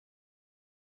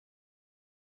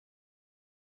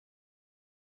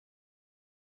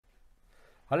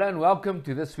Hello and welcome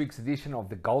to this week's edition of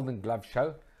the Golden Glove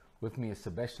Show. With me is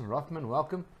Sebastiaan Rothmann.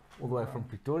 Welcome all the way from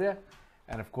Pretoria.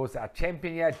 And of course our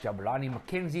champion here, Jabulani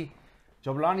Makhense.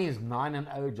 Jabulani is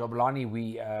 9-0. Jabulani,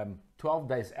 we 12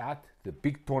 days out, the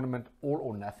big tournament, all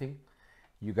or nothing.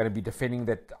 You're going to be defending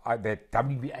that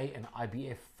WBA and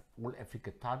IBF All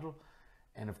Africa title.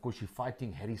 And of course you're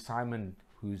fighting Harry Simon,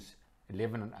 who's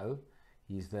 11-0.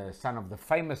 He's the son of the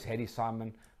famous Harry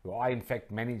Simon, who I in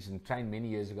fact managed and trained many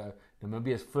years ago.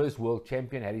 Namibia's first world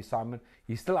champion, Harry Simon.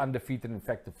 He's still undefeated, in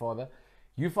fact, the father.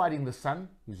 You're fighting the son,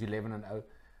 who's 11-0.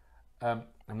 I'm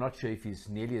not sure if he's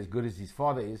nearly as good as his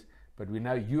father is, but we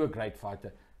know you're a great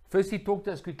fighter. Firstly, talk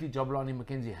to us quickly, Jabulani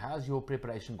Makhense. How's your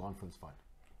preparation gone for this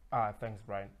fight? Thanks,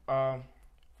 Brian.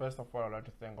 First of all, I'd like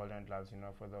to thank Golden Gloves,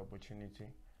 for the opportunity,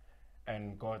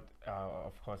 and God,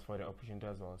 of course, for the opportunity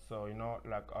as well. So,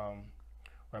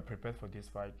 we're prepared for this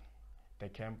fight. The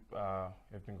camp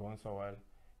have been going so well.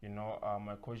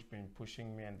 My coach been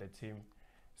pushing me and the team.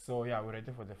 So yeah, we're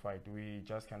ready for the fight. We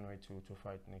just can't wait to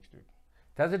fight next week.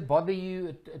 Does it bother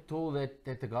you at all that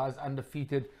the guy's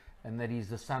undefeated and that he's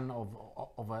the son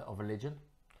of a legend?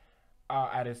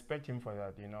 I respect him for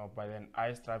that, but then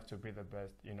I strive to be the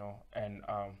best, and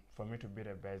for me to be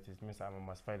the best, it means I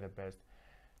must fight the best.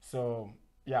 So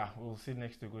yeah, we'll see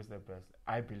next week who's the best.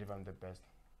 I believe I'm the best.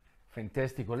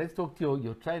 Fantastic. Well, let's talk to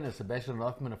your trainer, Sebastiaan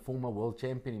Rothmann, a former world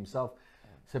champion himself.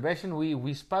 Sebastiaan,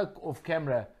 we spoke off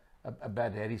camera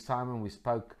about Harry Simon. We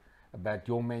spoke about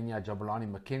your man,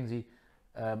 Jabulani Makhense.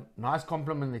 Nice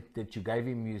compliment that you gave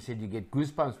him. You said you get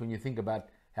goosebumps when you think about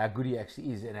how good he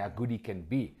actually is and how good he can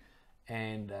be.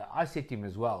 And I said to him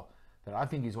as well that I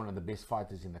think he's one of the best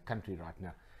fighters in the country right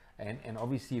now. And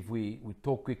obviously, if we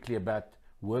talk quickly about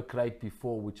work rate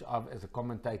before, which I've, as a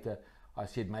commentator, I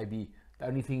said maybe the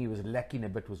only thing he was lacking a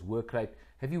bit was work rate.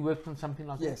 Have you worked on something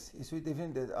like that? Yes, we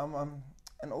definitely did.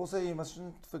 And also you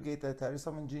mustn't forget that Harry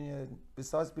Simon Jnr,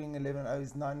 besides being 11-0,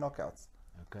 is 9 knockouts.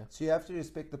 Okay. So you have to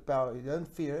respect the power. You don't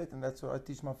fear it, and that's what I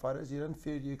teach my fighters. You don't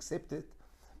fear it, you accept it.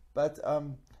 But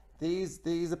there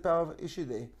is a power issue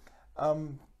there.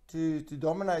 To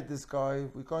dominate this guy,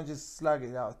 we can't just slug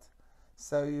it out.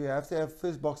 So you have to have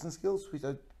first boxing skills, which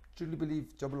I truly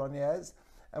believe Jabulani has.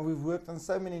 And we've worked on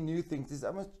so many new things. It's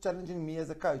almost challenging me as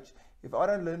a coach. If I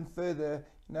don't learn further,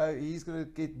 he's going to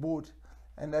get bored.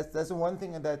 And that's the one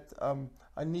thing that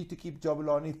I need to keep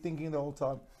Jabulani thinking the whole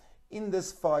time. In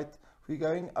this fight, we're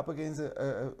going up against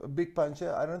a big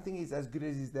puncher. I don't think he's as good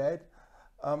as his dad.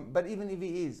 But even if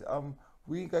he is,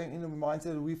 we're going in the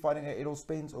mindset that we're fighting at Errol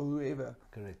Spence or whoever.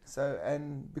 Correct. So,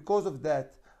 and because of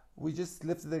that, we just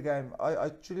lifted the game. I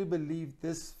truly believe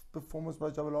this performance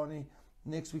by Jabulani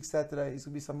next week Saturday is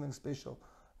going to be something special.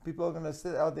 People are going to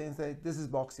sit out there and say, this is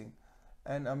boxing.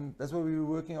 And that's what we were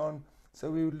working on. So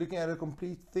we were looking at a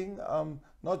complete thing,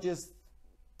 not just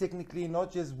technically, not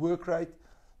just work rate,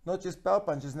 not just power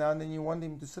punches now and then you want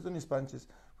him to sit on his punches.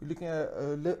 We're looking at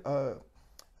a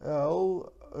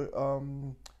whole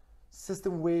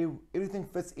system where everything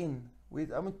fits in, where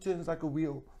it turns like a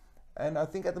wheel. And I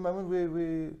think at the moment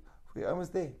we're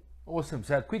almost there. Awesome.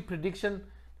 So a quick prediction.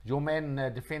 Your man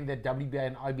defend that WBA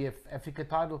and IBF Africa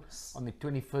title on the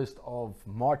 21st of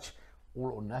March,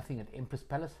 all or nothing at Empress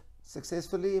Palace?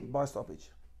 Successfully by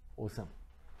stoppage. Awesome.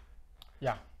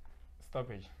 Yeah,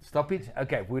 stoppage. Stoppage?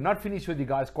 Okay, we're not finished with you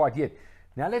guys quite yet.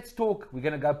 Now let's talk. We're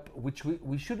going to go, which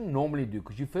we shouldn't normally do,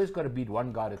 because you first got to beat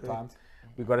one guy at a time.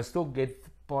 We've got to still get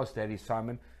past Harry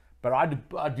Simon. But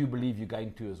I do believe you're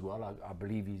going to as well. I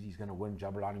believe he's going to win.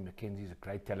 Jabulani Makhense is a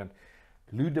great talent.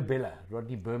 Lou DeBella,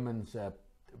 Rodney Berman's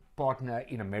partner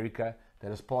in America, that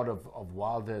is part of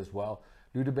Wilder as well.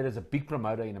 Lou DeBella is a big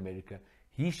promoter in America.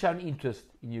 He's shown interest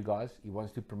in you guys. He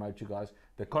wants to promote you guys.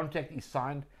 The contract is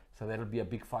signed, so that'll be a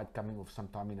big fight coming off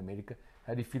sometime in America.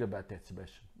 How do you feel about that,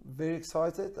 Sebastiaan? Very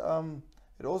excited.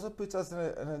 It also puts us in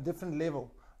a different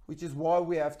level, which is why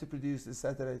we have to produce this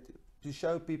Saturday, to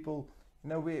show people,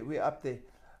 we're up there.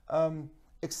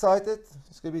 Excited.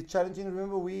 It's going to be challenging.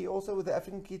 Remember, we also, with the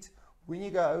African kids, when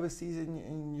you go overseas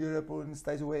in Europe or in the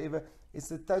States or wherever, it's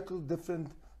a total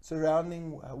different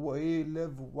surrounding, where you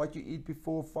live, what you eat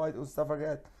before fight or stuff like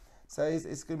that. So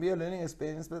it's going to be a learning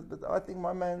experience, but I think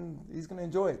my man, he's going to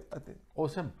enjoy it, I think.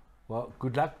 Awesome. Well,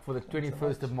 good luck for the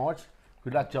 21st of March.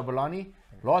 Good luck, Jabulani.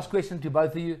 Last question to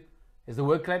both of you. Is the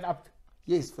work rate up?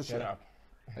 Yes, for sure. Up.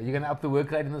 Are you going to up the work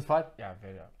rate in this fight? Yeah,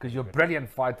 very up. Because you're a brilliant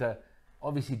fighter.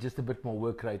 Obviously, just a bit more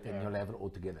work rate and you'll have it all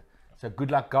together. So good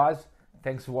luck, guys.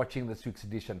 Thanks for watching this week's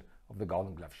edition of the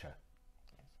Golden Glove Show.